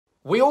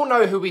We all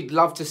know who we'd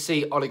love to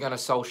see Ole Gunnar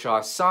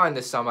Solskjaer sign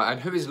this summer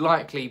and who his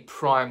likely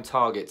prime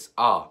targets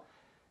are.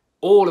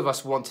 All of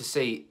us want to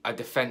see a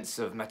defence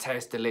of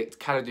Matthijs de Ligt,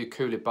 Kalidou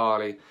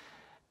Koulibaly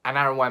and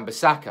Aaron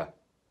Wan-Bissaka.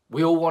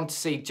 We all want to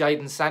see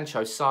Jadon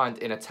Sancho signed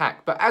in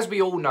attack. But as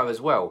we all know as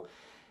well,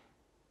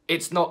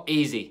 it's not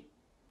easy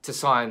to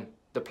sign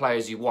the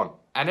players you want.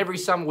 And every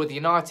summer with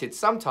United,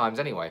 sometimes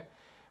anyway,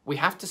 we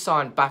have to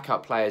sign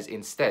backup players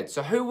instead.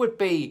 So who would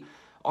be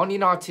on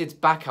United's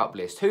backup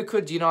list? Who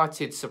could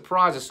United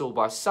surprise us all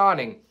by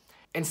signing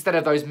instead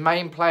of those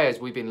main players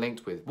we've been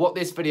linked with? What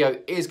this video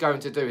is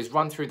going to do is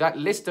run through that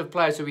list of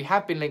players who we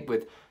have been linked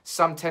with,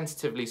 some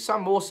tentatively,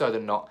 some more so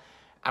than not.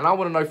 And I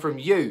want to know from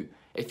you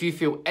if you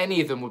feel any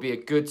of them would be a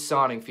good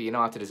signing for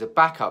United as a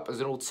backup, as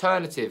an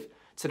alternative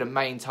to the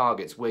main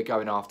targets we're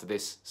going after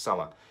this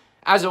summer.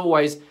 As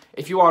always,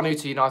 if you are new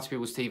to United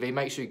People's TV,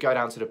 make sure you go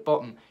down to the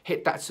bottom,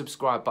 hit that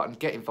subscribe button,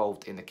 get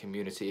involved in the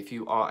community if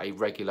you are a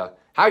regular.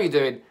 How you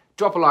doing?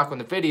 Drop a like on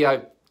the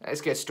video.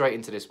 Let's get straight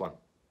into this one.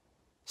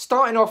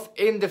 Starting off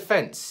in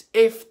defence,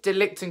 if de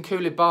Ligt and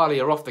Koulibaly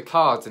are off the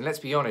cards, and let's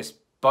be honest,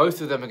 both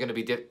of them are going to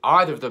be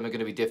either of them are going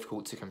to be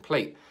difficult to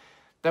complete,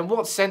 then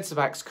what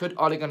centre-backs could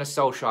Ole Gunnar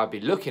Solskjaer be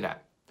looking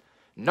at?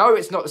 No,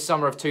 it's not the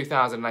summer of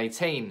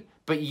 2018,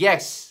 but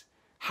yes,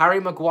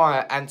 Harry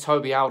Maguire and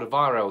Toby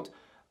Alderweireld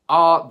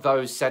are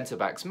those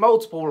centre-backs.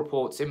 Multiple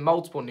reports in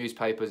multiple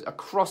newspapers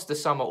across the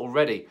summer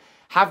already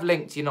have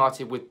linked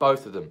United with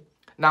both of them.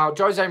 Now,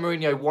 Jose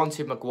Mourinho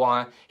wanted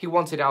Maguire, he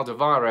wanted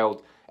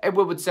Alderweireld. Ed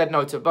Woodward said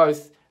no to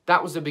both.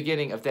 That was the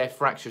beginning of their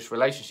fractious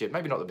relationship.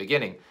 Maybe not the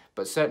beginning,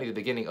 but certainly the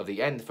beginning of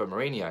the end for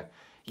Mourinho.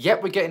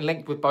 Yet we're getting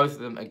linked with both of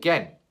them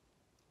again.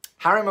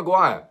 Harry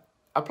Maguire,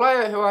 a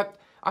player who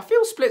I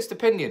feel splits the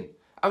opinion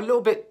a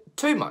little bit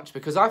too much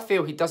because I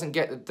feel he doesn't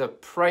get the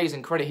praise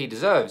and credit he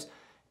deserves.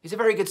 He's a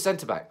very good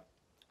centre-back.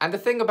 And the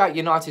thing about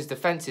United's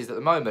defence is at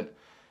the moment,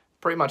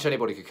 pretty much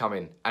anybody could come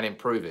in and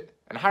improve it.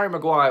 And Harry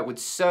Maguire would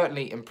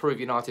certainly improve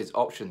United's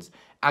options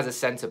as a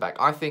centre-back.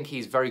 I think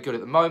he's very good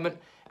at the moment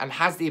and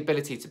has the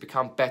ability to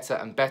become better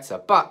and better.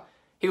 But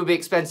he would be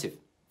expensive,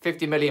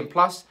 50 million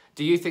plus.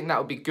 Do you think that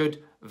would be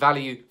good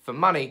value for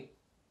money?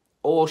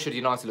 Or should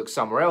United look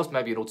somewhere else,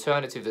 maybe an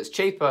alternative that's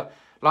cheaper,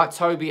 like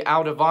Toby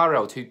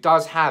Alderweireld, who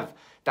does have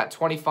that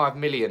 25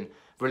 million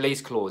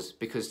release clause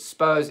because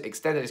Spurs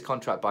extended his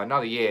contract by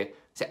another year,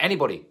 so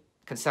anybody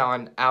can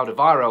sign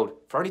Alderweireld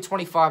for only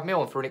 25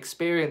 million for an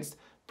experienced,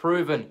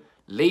 proven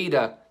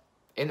leader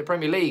in the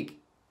Premier League.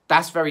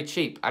 That's very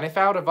cheap. And if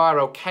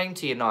Alderweireld came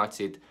to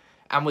United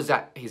and was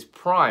at his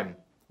prime,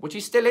 which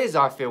he still is,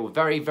 I feel,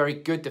 very, very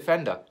good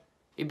defender,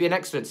 he'd be an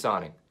excellent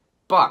signing.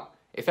 But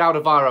if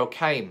Alderweireld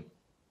came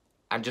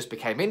and just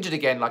became injured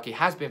again like he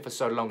has been for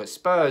so long at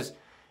Spurs,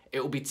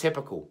 it will be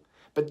typical.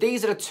 But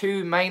these are the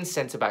two main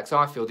centre-backs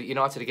I feel that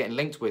United are getting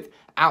linked with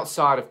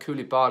outside of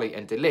Koulibaly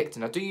and de Ligt.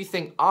 Now, do you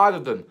think either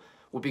of them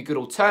would be good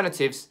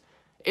alternatives?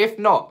 If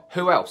not,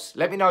 who else?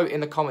 Let me know in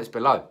the comments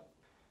below.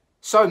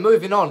 So,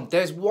 moving on,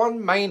 there's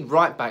one main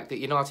right-back that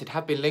United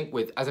have been linked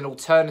with as an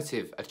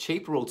alternative, a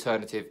cheaper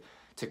alternative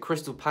to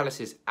Crystal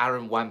Palace's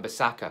Aaron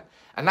Wan-Bissaka.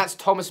 And that's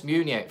Thomas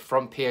Meunier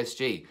from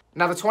PSG.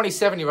 Now, the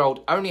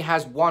 27-year-old only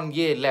has 1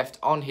 year left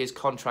on his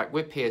contract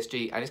with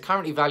PSG and is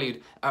currently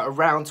valued at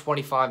around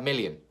 25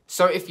 million.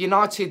 So if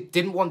United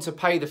didn't want to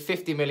pay the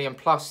 50 million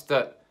plus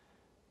that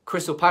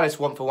Crystal Palace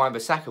want for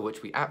Wan-Bissaka,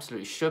 which we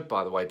absolutely should,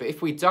 by the way, but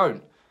if we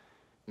don't,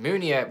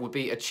 Meunier would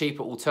be a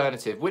cheaper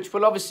alternative, which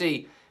will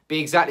obviously be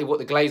exactly what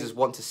the Glazers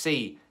want to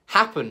see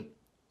happen.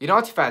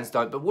 United fans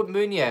don't, but would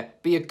Meunier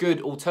be a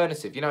good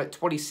alternative? You know, at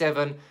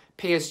 27,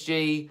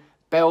 PSG,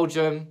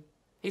 Belgium,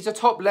 he's a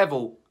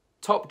top-level,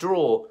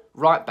 top-draw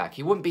right-back.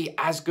 He wouldn't be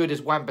as good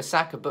as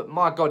Wan-Bissaka, but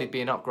my God, he'd be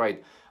an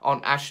upgrade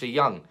on Ashley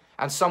Young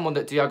and someone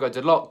that Diogo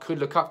Dalot could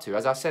look up to.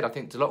 As I said, I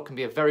think Dalot can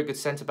be a very good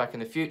centre-back in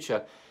the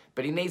future,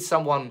 but he needs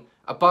someone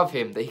above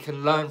him that he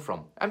can learn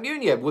from. And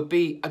Meunier would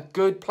be a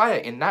good player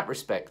in that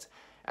respect,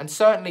 and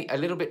certainly a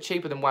little bit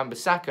cheaper than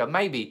Wan-Bissaka.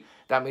 Maybe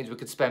that means we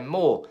could spend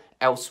more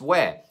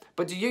elsewhere.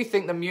 But do you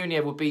think that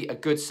Meunier would be a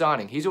good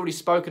signing? He's already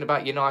spoken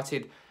about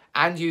United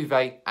and Juve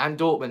and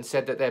Dortmund,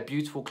 said that they're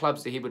beautiful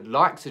clubs that he would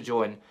like to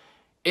join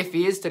if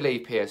he is to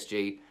leave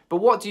PSG. But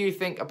what do you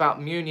think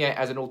about Meunier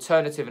as an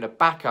alternative and a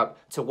backup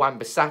to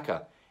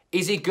Wan-Bissaka?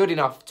 Is he good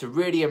enough to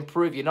really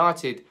improve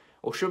United,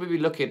 or should we be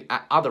looking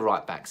at other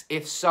right-backs?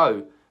 If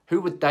so, who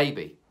would they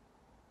be?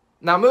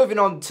 Now, moving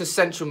on to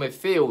central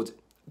midfield,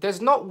 there's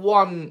not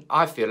one,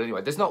 I feel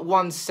anyway, there's not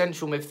one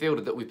central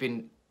midfielder that we've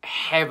been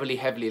heavily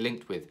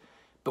linked with,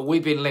 but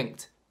we've been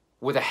linked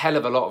with a hell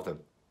of a lot of them,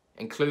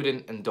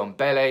 including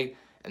Ndombele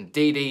and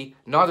Didi.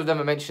 Neither of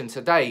them are mentioned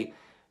today.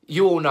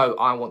 You all know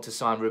I want to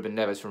sign Ruben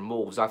Neves from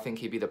Wolves. I think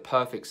he'd be the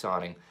perfect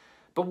signing.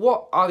 But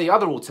what are the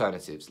other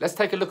alternatives? Let's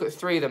take a look at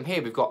three of them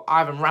here. We've got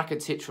Ivan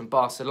Rakitic from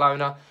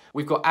Barcelona.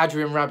 We've got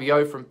Adrien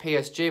Rabiot from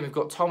PSG. And we've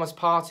got Thomas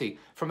Partey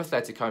from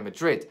Atletico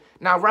Madrid.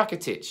 Now,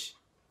 Rakitic,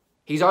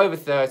 he's over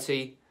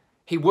 30.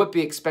 He would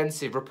be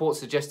expensive. Reports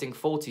suggesting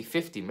 40,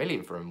 50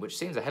 million for him, which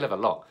seems a hell of a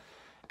lot.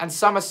 And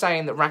some are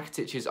saying that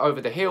Rakitic is over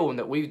the hill and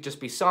that we'd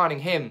just be signing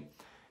him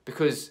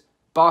because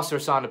Barca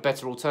assigned a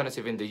better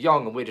alternative in De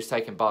Jong and we're just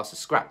taking Barca's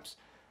scraps.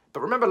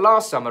 But remember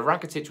last summer,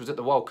 Rakitic was at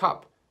the World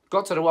Cup,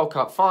 got to the World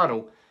Cup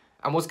final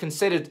and was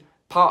considered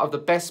part of the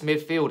best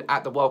midfield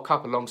at the World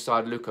Cup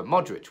alongside Luka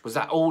Modric. Was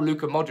that all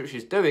Luka Modric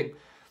is doing?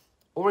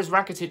 Or is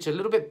Rakitic a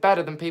little bit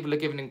better than people are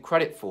giving him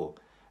credit for?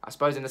 I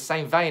suppose in the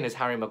same vein as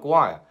Harry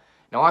Maguire.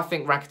 Now I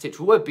think Rakitic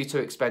would be too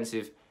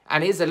expensive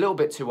and is a little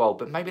bit too old,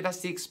 but maybe that's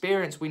the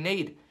experience we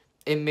need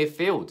in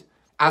midfield.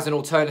 As an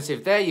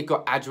alternative there, you've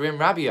got Adrien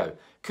Rabiot.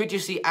 Could you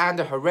see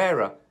Ander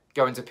Herrera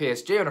going to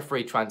PSG on a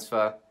free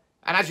transfer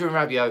and Adrien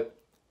Rabiot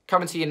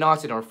coming to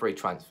United on a free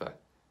transfer?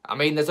 I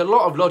mean, there's a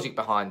lot of logic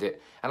behind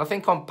it, and I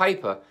think on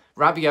paper,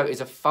 Rabiot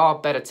is a far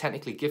better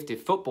technically gifted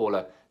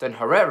footballer than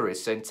Herrera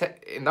is, so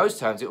in those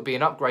terms, it would be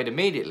an upgrade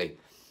immediately.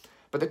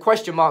 But the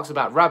question marks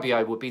about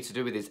Rabiot would be to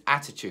do with his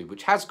attitude,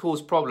 which has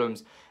caused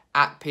problems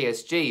at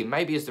PSG,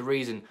 maybe is the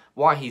reason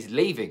why he's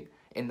leaving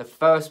in the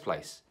first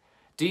place.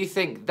 Do you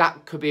think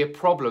that could be a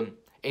problem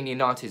in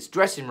United's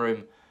dressing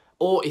room?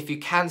 Or if you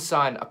can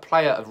sign a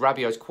player of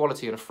Rabiot's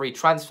quality on a free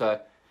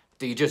transfer,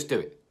 do you just do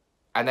it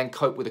and then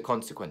cope with the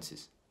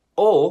consequences?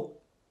 Or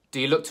do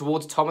you look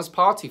towards Thomas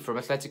Partey from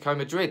Atletico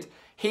Madrid?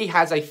 He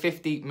has a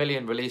 50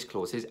 million release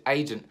clause. His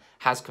agent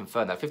has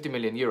confirmed that. 50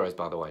 million euros,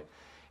 by the way.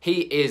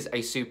 He is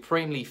a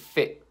supremely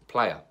fit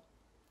player.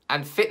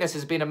 And fitness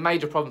has been a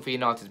major problem for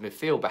United's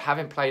midfield, but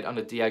having played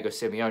under Diego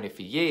Simeone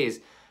for years,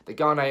 the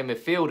Ghanaian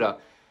midfielder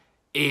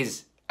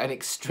is an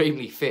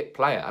extremely fit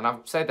player. And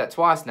I've said that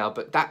twice now,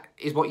 but that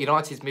is what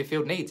United's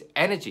midfield needs.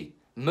 Energy,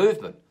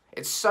 movement.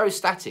 It's so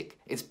static.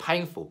 It's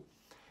painful.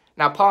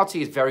 Now,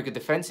 Partey is very good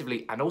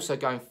defensively and also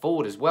going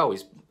forward as well.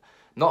 He's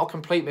not a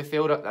complete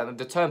midfielder. And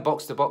the term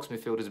box-to-box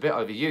midfielder is a bit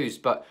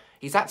overused, but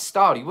he's that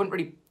style.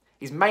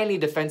 He's mainly a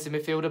defensive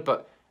midfielder,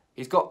 but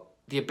he's got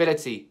the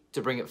ability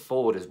to bring it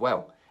forward as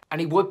well. And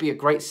he would be a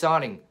great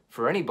signing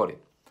for anybody.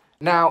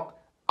 Now,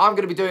 I'm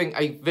going to be doing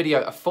a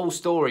video, a full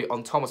story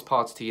on Thomas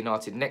Partey to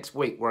United next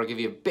week, where I'll give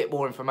you a bit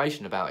more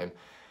information about him.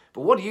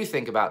 But what do you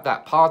think about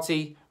that?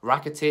 Partey,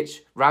 Rakitic,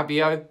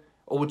 Rabiot?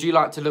 Or would you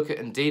like to look at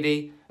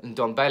Ndidi and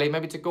Ndombele,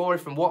 maybe Tagore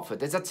from Watford?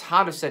 There's a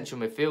ton of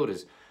central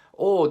midfielders.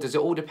 Or does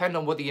it all depend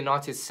on whether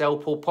United sell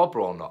Paul Pogba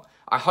or not?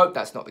 I hope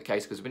that's not the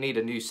case because we need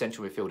a new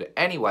central midfielder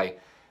anyway.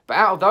 But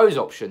out of those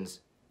options,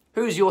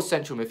 who's your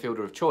central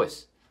midfielder of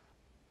choice?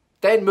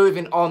 Then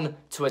moving on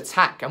to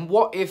attack. And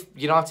what if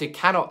United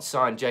cannot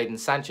sign Jadon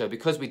Sancho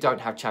because we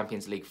don't have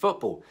Champions League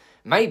football?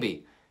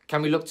 Maybe.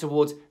 Can we look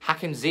towards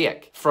Hakim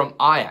Ziyech from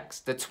Ajax?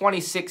 The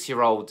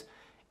 26-year-old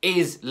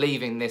is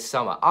leaving this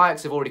summer.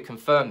 Ajax have already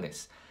confirmed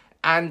this.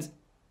 And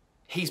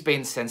he's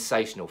been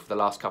sensational for the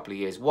last couple of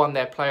years. Won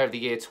their Player of the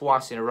Year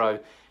twice in a row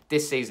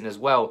this season as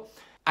well.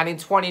 And in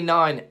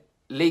 29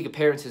 league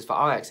appearances for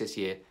Ajax this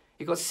year,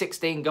 he got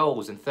 16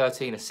 goals and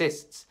 13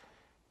 assists.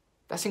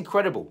 That's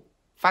incredible.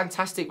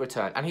 Fantastic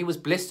return. And he was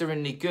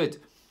blisteringly good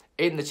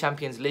in the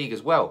Champions League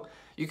as well.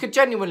 You could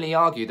genuinely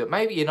argue that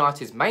maybe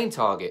United's main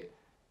target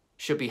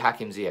should be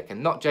Hakim Ziyech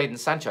and not Jadon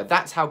Sancho.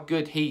 That's how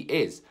good he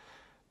is.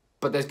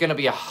 But there's going to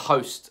be a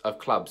host of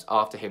clubs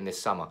after him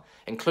this summer,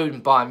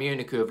 including Bayern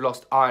Munich, who have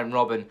lost Arjen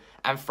Robben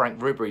and Frank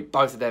Ribery,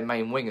 both of their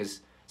main wingers.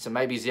 So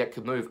maybe Ziyech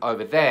could move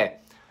over there.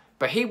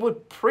 But he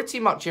would pretty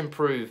much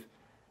improve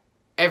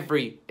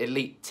every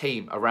elite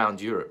team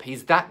around Europe.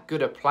 He's that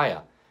good a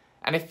player.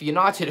 And if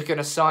United are going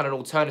to sign an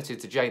alternative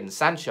to Jadon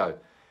Sancho,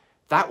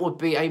 that would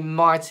be a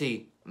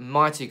mighty,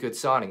 mighty good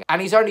signing.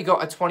 And he's only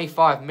got a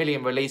 25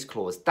 million release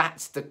clause.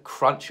 That's the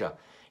cruncher.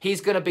 He's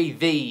going to be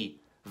the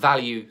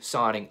value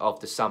signing of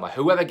the summer.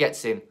 Whoever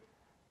gets him,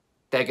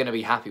 they're going to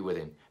be happy with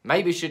him.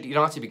 Maybe should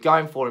United be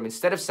going for him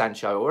instead of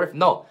Sancho, or if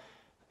not,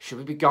 should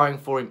we be going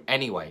for him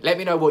anyway? Let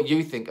me know what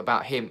you think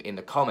about him in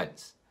the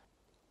comments.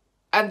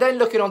 And then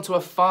looking on to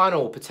a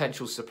final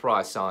potential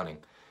surprise signing.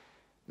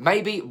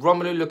 Maybe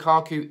Romelu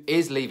Lukaku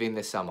is leaving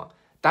this summer.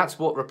 That's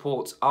what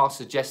reports are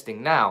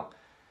suggesting now.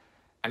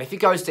 And if he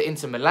goes to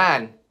Inter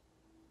Milan,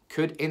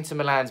 could Inter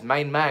Milan's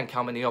main man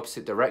come in the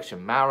opposite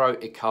direction? Mauro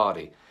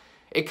Icardi.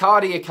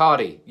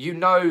 Icardi, you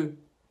know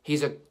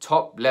he's a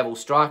top-level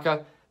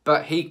striker,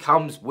 but he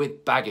comes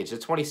with baggage. The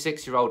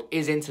 26-year-old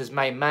is Inter's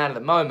main man at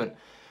the moment.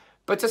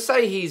 But to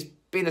say he's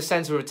been the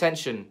centre of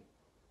attention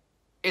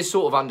is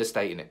sort of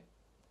understating it.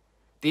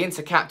 The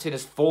Inter captain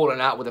has fallen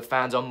out with the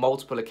fans on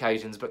multiple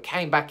occasions, but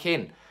came back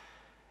in.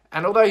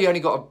 And although he only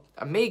got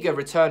a meagre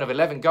return of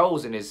 11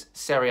 goals in his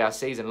Serie A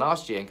season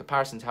last year in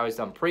comparison to how he's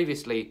done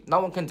previously, no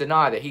one can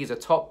deny that he's a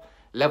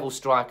top-level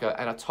striker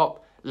and a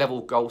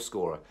top-level goal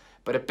scorer.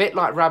 But a bit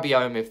like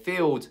Rabiot in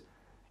midfield,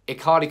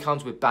 Icardi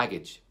comes with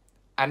baggage.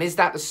 And is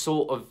that the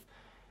sort of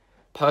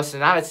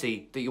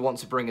personality that you want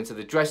to bring into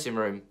the dressing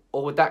room?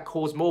 Or would that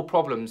cause more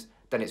problems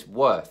than it's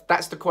worth?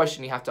 That's the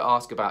question you have to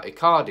ask about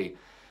Icardi.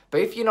 But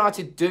if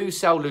United do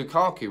sell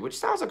Lukaku, which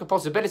sounds like a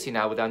possibility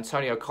now with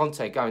Antonio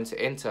Conte going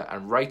to Inter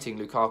and rating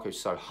Lukaku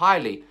so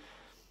highly,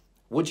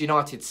 would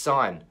United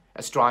sign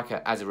a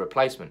striker as a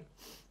replacement?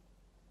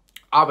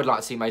 I would like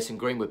to see Mason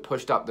Greenwood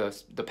pushed up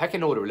the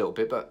pecking order a little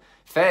bit, but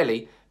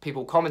fairly,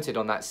 people commented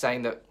on that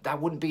saying that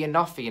that wouldn't be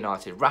enough for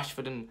United.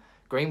 Rashford and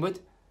Greenwood,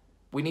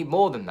 We need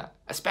more than that,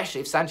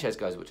 especially if Sanchez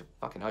goes, which I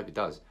fucking hope he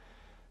does.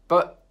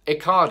 But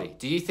Icardi,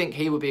 do you think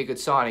he would be a good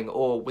signing?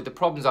 Or with the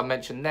problems I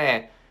mentioned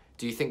there,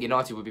 do you think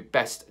United would be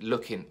best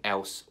looking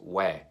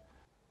elsewhere?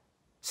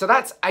 So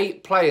that's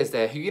 8 players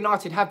there who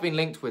United have been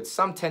linked with,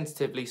 some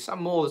tentatively,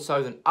 some more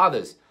so than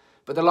others.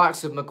 But the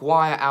likes of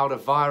Maguire,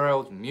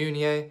 Alderweireld,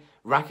 Meunier,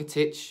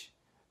 Rakitic,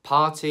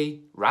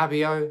 Partey,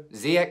 Rabiot,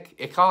 Ziyech,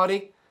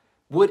 Icardi,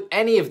 would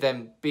any of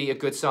them be a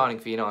good signing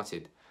for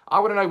United? I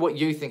want to know what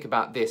you think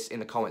about this in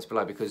the comments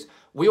below, because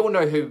we all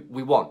know who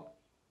we want.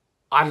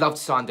 I'd love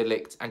to sign De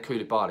Ligt and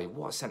Koulibaly.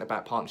 What a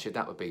centre-back partnership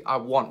that would be. I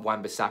want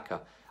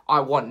Wan-Bissaka. I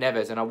want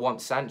Neves and I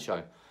want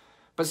Sancho.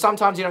 But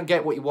sometimes you don't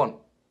get what you want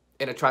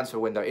in a transfer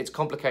window. It's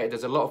complicated.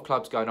 There's a lot of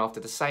clubs going after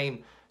the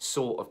same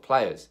sort of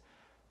players.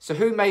 So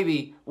who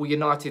maybe will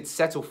United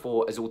settle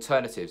for as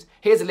alternatives?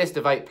 Here's a list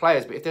of 8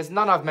 players, but if there's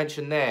none I've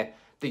mentioned there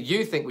that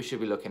you think we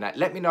should be looking at,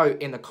 let me know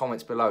in the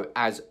comments below,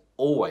 as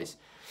always.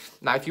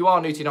 Now, if you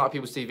are new to United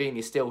People's TV and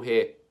you're still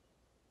here,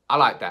 I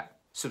like that.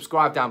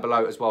 Subscribe down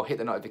below as well, hit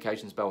the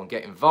notifications bell and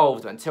get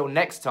involved. Until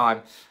next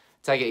time,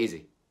 take it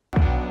easy.